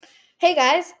Hey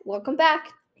guys, welcome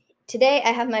back. Today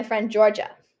I have my friend Georgia.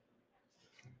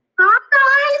 Hi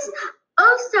guys!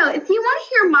 Also, if you want to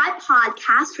hear my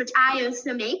podcast, which I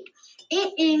also make,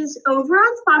 it is over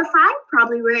on Spotify,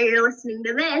 probably where you're listening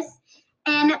to this,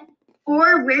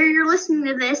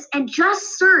 and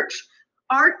just search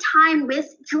Art Time with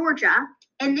Georgia.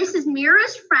 And this is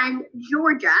Mira's friend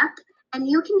Georgia, and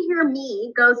you can hear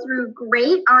me go through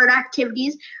great art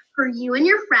activities for you and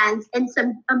your friends and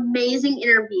some amazing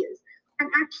interviews. I'm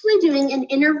actually doing an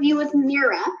interview with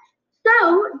Mira.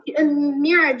 So,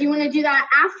 Mira, do you want to do that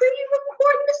after you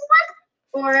record this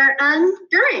one or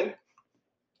during?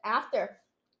 After.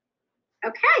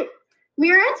 Okay.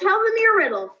 Mira, tell them your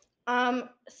riddle.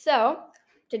 So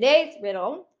today's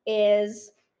riddle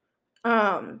is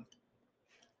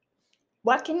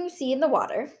what can you see in the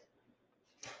water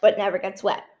but never gets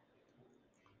wet?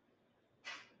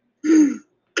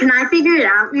 Can I figure it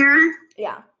out, Mira?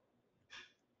 Yeah.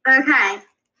 Okay.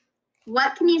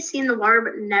 What can you see in the water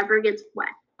but never gets wet?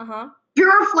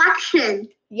 Your reflection.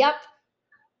 Yep.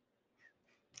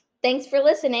 Thanks for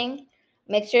listening.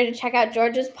 Make sure to check out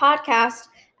Georgia's podcast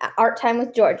at Art Time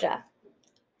with Georgia.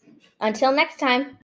 Until next time.